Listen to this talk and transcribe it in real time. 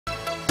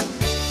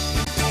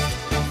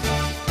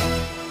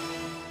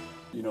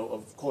you know,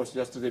 of course,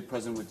 yesterday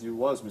present with you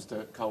was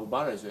Mr.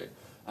 Kaubaraje.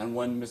 And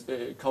when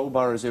Mr.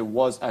 Kaubaraje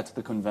was at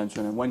the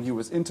convention, and when he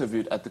was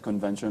interviewed at the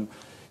convention,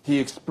 he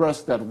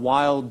expressed that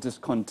while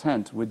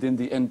discontent within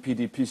the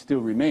NPDP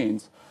still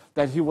remains,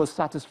 that he was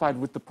satisfied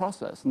with the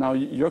process. Now,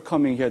 you're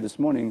coming here this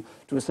morning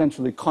to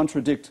essentially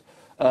contradict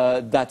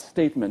that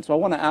statement. So I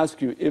want to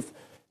ask you,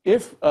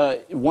 if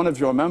one of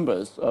your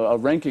members, a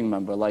ranking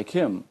member like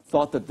him,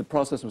 thought that the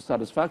process was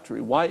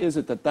satisfactory, why is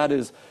it that that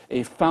is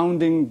a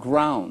foundational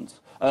grounds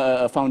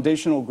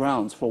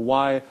for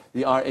why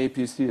the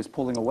RAPC is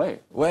pulling away?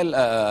 Well,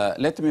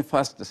 let me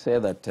first say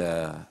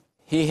that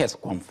he has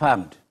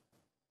confirmed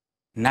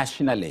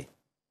nationally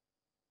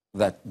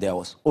that there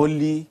was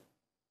only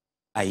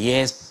a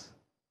yes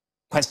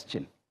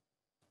question.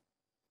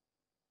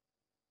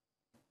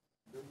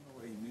 I don't know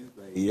what he means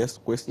by a yes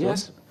question.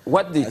 Yes,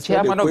 what the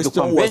chairman of the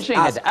convention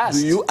had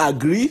asked. Do you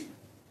agree?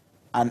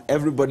 And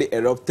everybody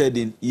erupted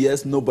in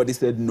yes, nobody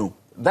said no.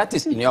 That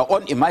is in your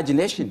own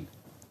imagination,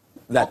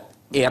 that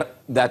there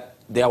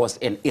was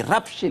an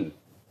eruption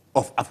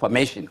of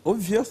affirmation.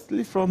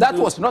 Obviously from that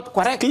was not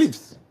correct.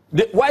 Clips.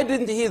 Why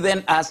didn't he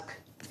then ask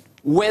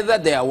whether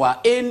there were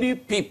any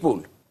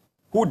people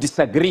who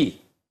disagree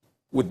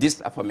with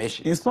this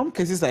affirmation? In some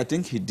cases, I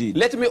think he did.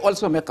 Let me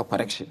also make a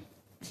correction.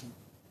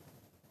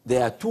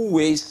 There are two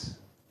ways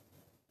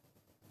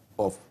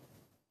of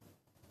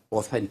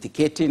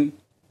authenticating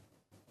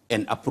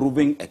and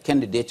approving a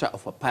candidature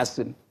of a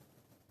person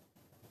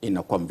in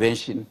a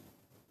convention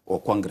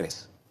or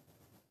congress.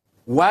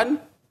 One,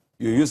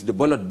 you use the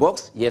ballot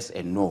box, yes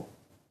and no.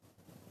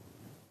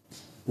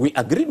 We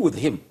agreed with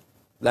him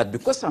that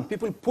because some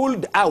people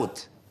pulled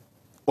out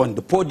on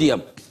the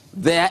podium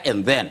there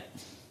and then,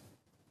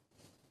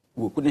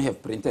 we couldn't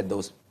have printed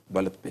those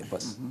ballot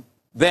papers.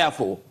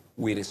 Therefore,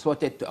 we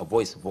resorted to a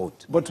voice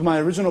vote. But to my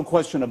original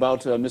question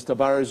about Mr.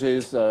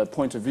 Baraje's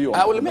point of view,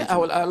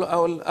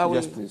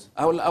 yes, please.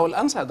 I will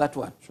answer that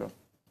one. Sure.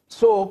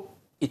 So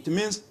it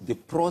means the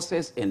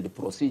process and the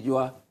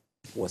procedure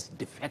was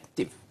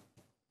defective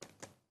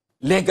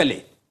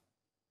legally.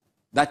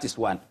 That is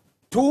one.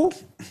 Two,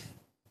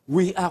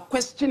 we are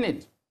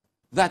questioning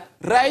that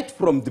right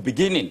from the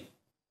beginning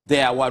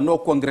there were no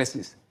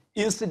congresses.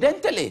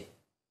 Incidentally,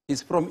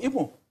 he's from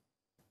Imo.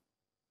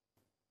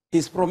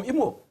 He's from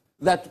Imo.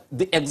 That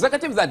the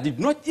executive that did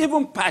not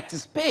even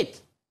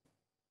participate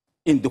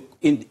in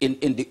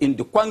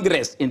the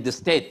Congress in the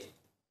state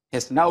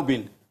has now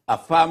been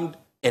affirmed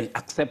and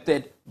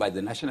accepted by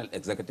the National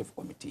Executive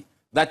Committee.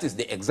 That is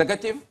the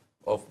executive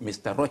of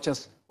Mr.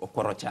 Rochas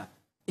Okorocha.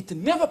 It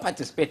never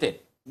participated.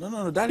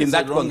 No, that is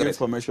wrong Congress.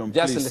 Information.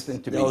 Just please.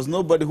 Listen to me. There was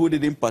nobody who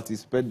didn't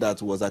participate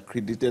that was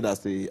accredited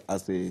as a.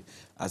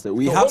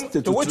 We have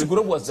statutory. To which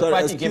group was the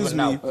party given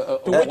now?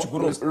 To which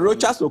group?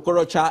 Rochas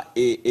Okorocha,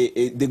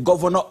 the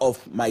governor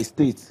of my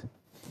state,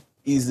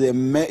 is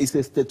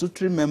a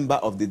statutory member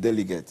of the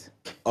delegate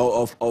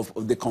of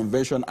the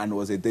convention and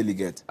was a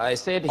delegate. I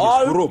said his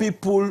all group.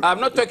 People.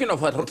 I'm not talking of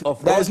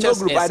Rochas no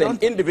group. as an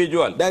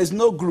individual. There is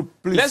no group.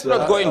 Please. Let's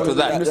not go into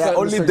that.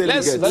 Only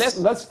delegates.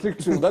 Let's stick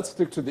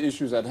to the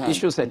issues at hand.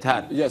 Issues at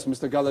hand. Yes,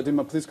 Mr.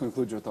 Galadima, please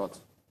conclude your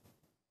thoughts.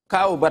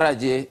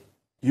 Kaubaraje,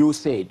 you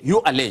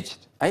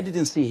alleged. I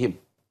didn't see him.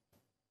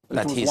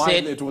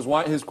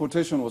 His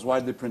quotation was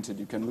widely printed.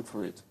 You can look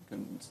for it.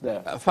 It's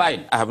there.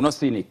 Fine, I have not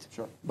seen it.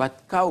 Sure.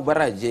 But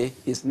Kaubaraje,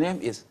 his name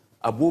is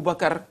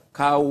Abubakar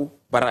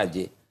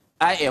Kaubaraje.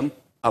 I am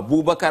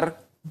Abubakar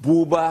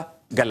Buba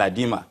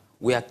Galadima.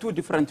 We are two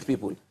different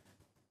people.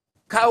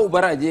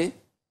 Kaubaraje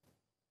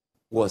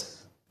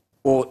was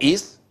or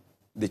is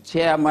the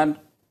chairman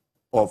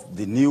of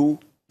the new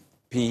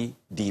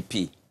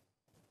PDP.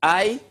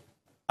 I,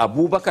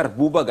 Abubakar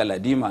Buba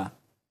Galadima,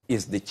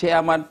 is the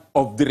chairman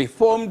of the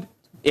reformed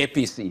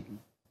APC.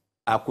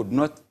 I could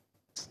not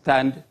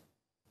stand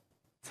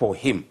for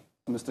him.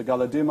 Mr.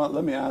 Galadima,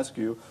 let me ask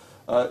you,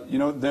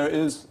 there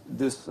is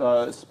this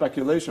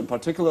speculation,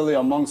 particularly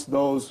amongst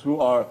those who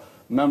are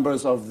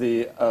members of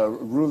the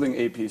ruling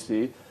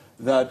APC,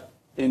 that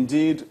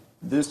indeed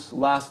this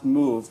last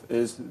move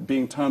is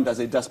being termed as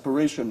a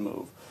desperation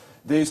move.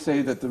 They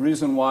say that the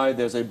reason why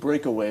there's a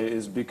breakaway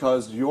is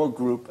because your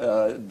group,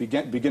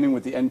 beginning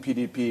with the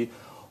NPDP,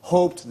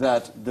 hoped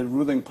that the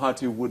ruling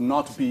party would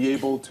not be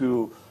able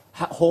to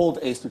hold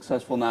a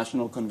successful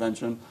national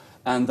convention,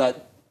 and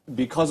that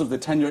because of the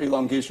tenure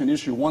elongation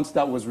issue, once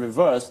that was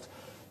reversed,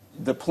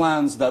 the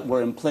plans that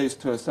were in place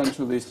to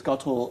essentially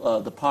scuttle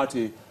the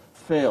party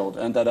failed,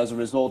 and that as a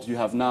result you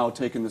have now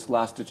taken this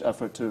last-ditch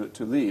effort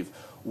to leave.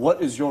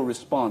 What is your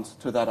response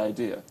to that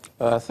idea?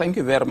 Thank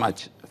you very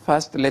much.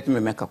 First, let me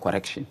make a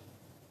correction.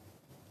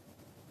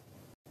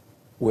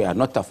 We are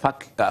not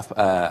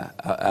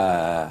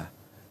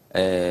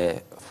a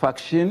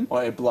faction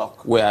or a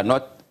bloc. We are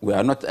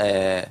not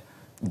a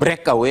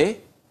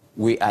breakaway.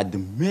 We are the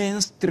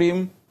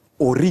mainstream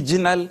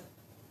original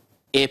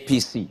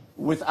APC.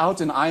 Without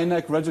an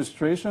INEC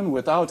registration,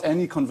 without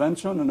any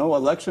convention, no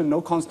election, no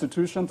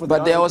constitution for the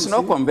But there RAPC? was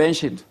no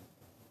convention.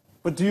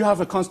 But do you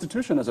have a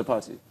constitution as a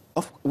party?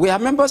 We are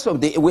members of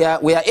the. We are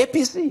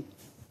APC.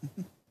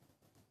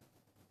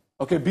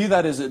 Okay, be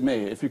that as it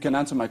may, if you can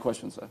answer my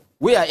question, sir.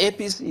 We are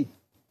APC.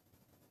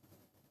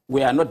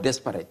 We are not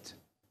desperate.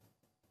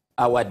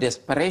 Our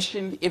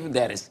desperation, if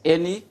there is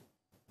any,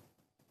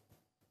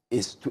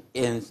 is to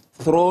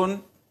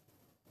enthrone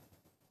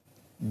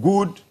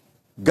good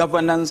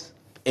governance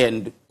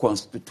and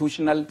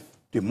constitutional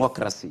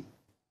democracy.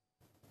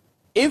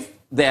 If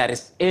there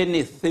is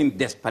anything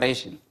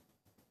desperation,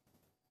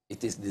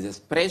 it is the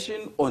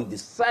desperation on the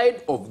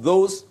side of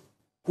those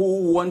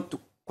who want to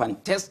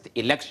contest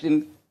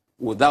election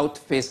without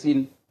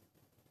facing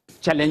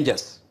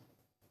challenges.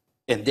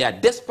 And they are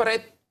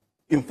desperate.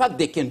 In fact,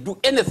 they can do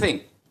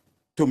anything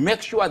to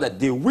make sure that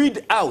they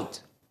weed out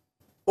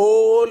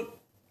all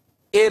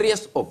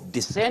areas of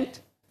dissent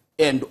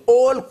and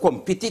all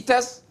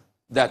competitors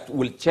that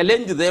will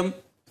challenge them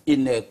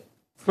in a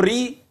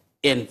free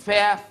and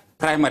fair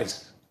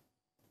primaries.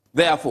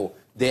 Therefore,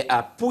 they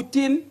are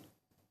putting,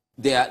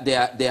 they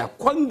are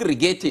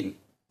congregating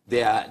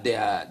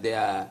their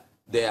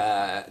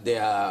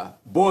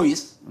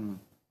boys.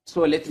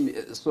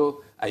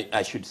 So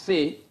I should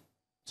say,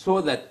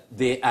 so that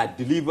they are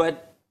delivered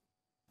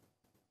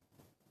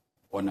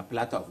on a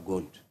platter of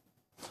gold.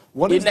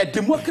 In a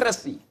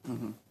democracy,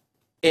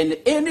 and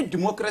any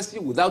democracy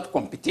without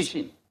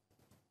competition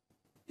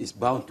is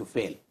bound to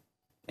fail.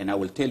 And I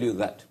will tell you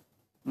that.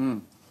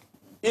 In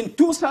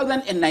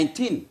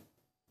 2019,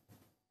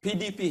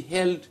 PDP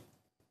held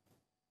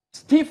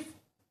stiff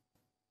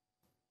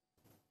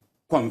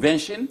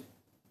convention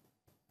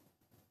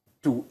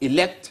to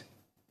elect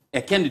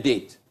a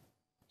candidate.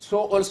 So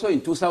also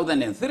in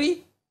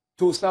 2003,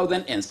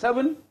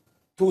 2007,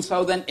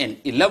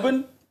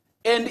 2011,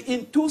 and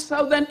in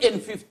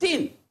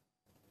 2015,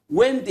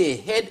 when they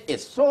had a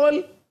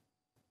sole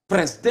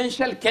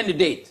presidential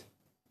candidate,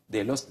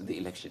 they lost the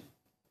election.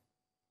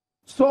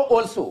 So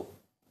also,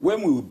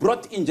 when we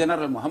brought in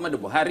General Muhammad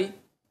Buhari,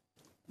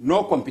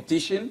 no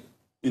competition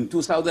in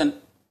 2000,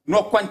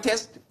 no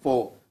contest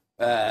for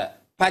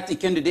party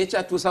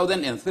candidature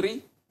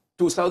 2003,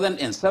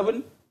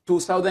 2007,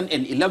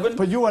 2011.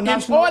 But you were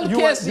national. In all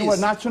cases, you were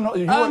national.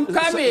 I'm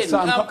coming.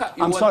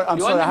 I'm sorry.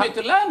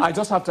 I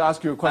just have to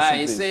ask you a question,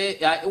 I please. say,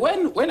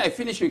 when I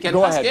finish, you can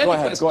go ask ahead, any go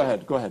ahead, question. Go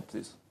ahead, go ahead,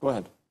 please. Go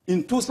ahead.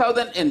 In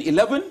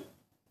 2011,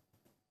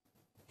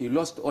 he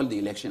lost all the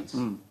elections.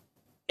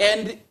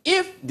 And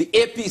if the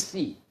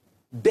APC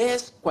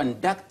dares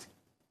conduct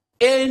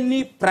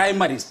any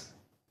primaries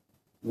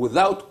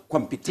without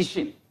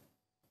competition,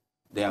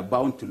 they are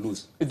bound to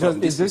lose. Is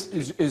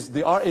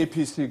the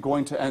RAPC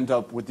going to end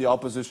up with the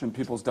opposition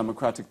People's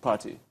Democratic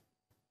Party?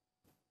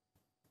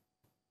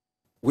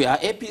 We are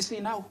APC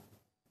now.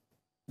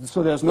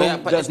 So there's no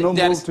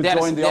move to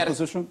join the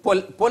opposition?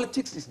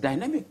 Politics is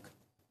dynamic.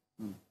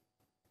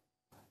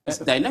 It's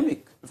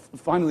dynamic.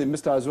 Finally,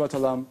 Mr.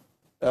 Azuatalam,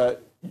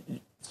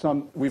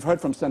 we've heard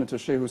from Senator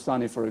Shehu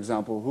Sani, for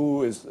example,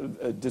 who is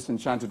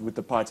disenchanted with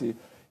the party.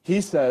 He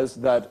says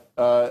that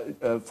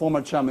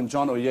former Chairman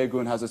John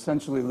Oyegun has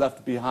essentially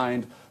left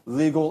behind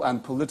legal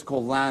and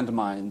political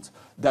landmines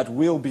that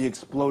will be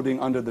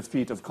exploding under the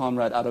feet of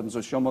Comrade Adams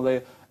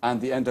Oshiomhole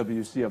and the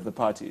NWC of the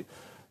party.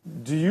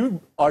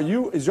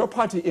 Is your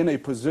party in a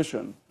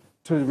position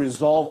to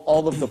resolve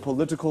all of the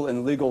political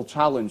and legal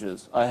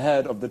challenges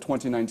ahead of the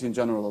 2019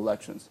 general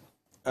elections?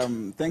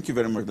 Thank you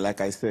very much.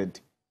 Like I said,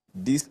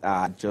 these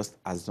are just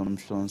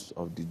assumptions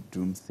of the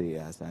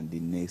doomsayers and the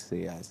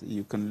naysayers.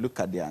 You can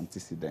look at the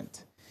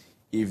antecedent.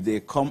 If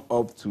they come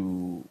up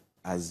to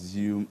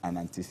assume and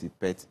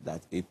anticipate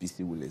that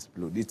APC will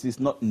explode, it is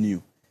not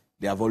new.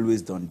 They have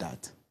always done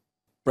that.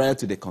 Prior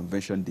to the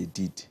convention, they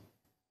did.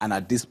 And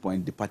at this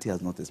point, the party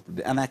has not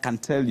exploded. And I can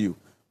tell you,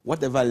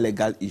 whatever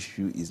legal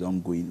issue is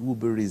ongoing will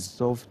be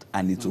resolved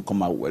and it will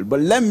come out well.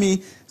 But let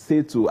me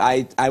say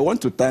I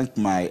want to thank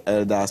my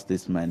elder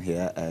statesman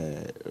here,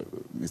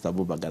 Mr.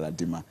 Buba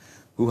Galadima,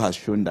 who has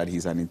shown that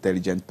he's an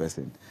intelligent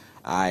person.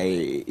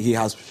 He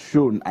has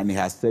shown and he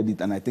has said it,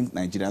 and I think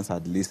Nigerians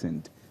had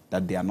listened,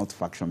 that they are not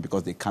faction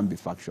because they can't be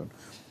faction.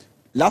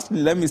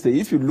 Lastly, let me say,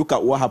 if you look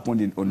at what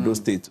happened in Ondo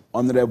State,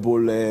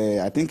 Honorable,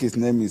 I think his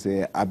name is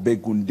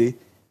Abegunde,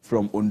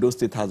 from Ondo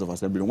State House of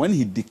Assembly, when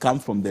he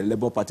decamped from the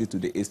Labour Party to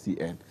the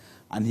ACN,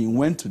 and he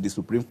went to the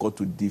Supreme Court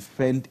to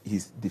defend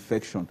his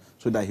defection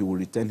so that he would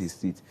return his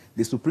seat,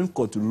 the Supreme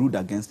Court ruled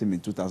against him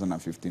in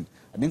 2015.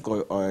 I think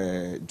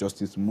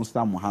Justice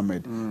Musa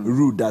Mohammed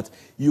ruled that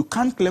you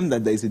can't claim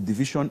that there is a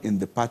division in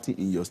the party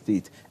in your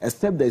state,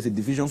 except there is a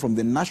division from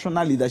the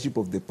national leadership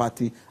of the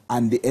party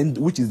and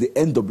which is the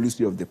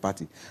NWC of the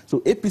party.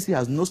 So APC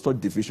has no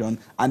such division,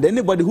 and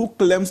anybody who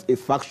claims a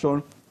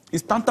faction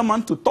is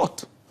tantamount to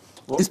thought.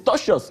 It's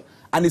tortious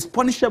and it's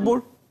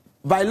punishable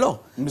by law.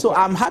 So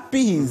I'm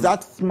happy he's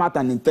that smart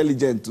and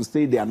intelligent to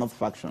say they are not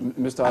faction.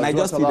 And I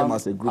just see them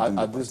as a group.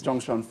 At this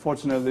juncture,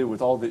 unfortunately,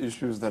 with all the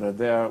issues that are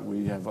there,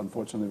 we have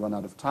unfortunately run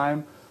out of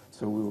time.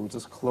 So we will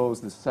just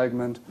close this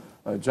segment.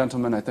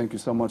 Gentlemen, I thank you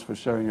so much for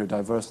sharing your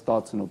diverse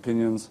thoughts and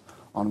opinions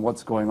on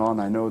what's going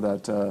on. I know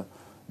that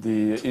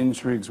the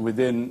intrigues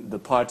within the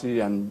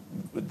party and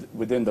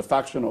within the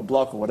faction or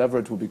bloc or whatever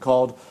it will be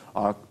called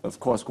are, of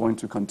course, going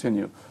to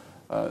continue.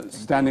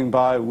 Standing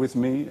by with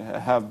me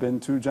have been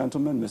two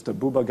gentlemen, Mr.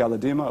 Buba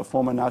Galadima, a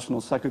former National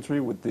Secretary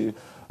with the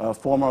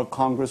former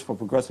Congress for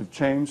Progressive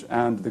Change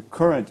and the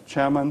current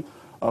chairman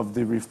of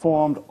the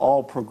reformed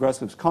All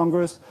Progressives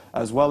Congress,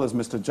 as well as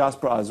Mr.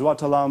 Jasper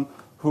Azwatalam,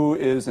 who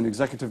is an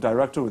executive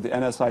director with the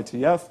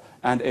NSITF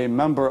and a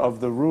member of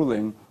the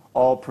ruling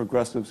All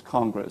Progressives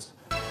Congress.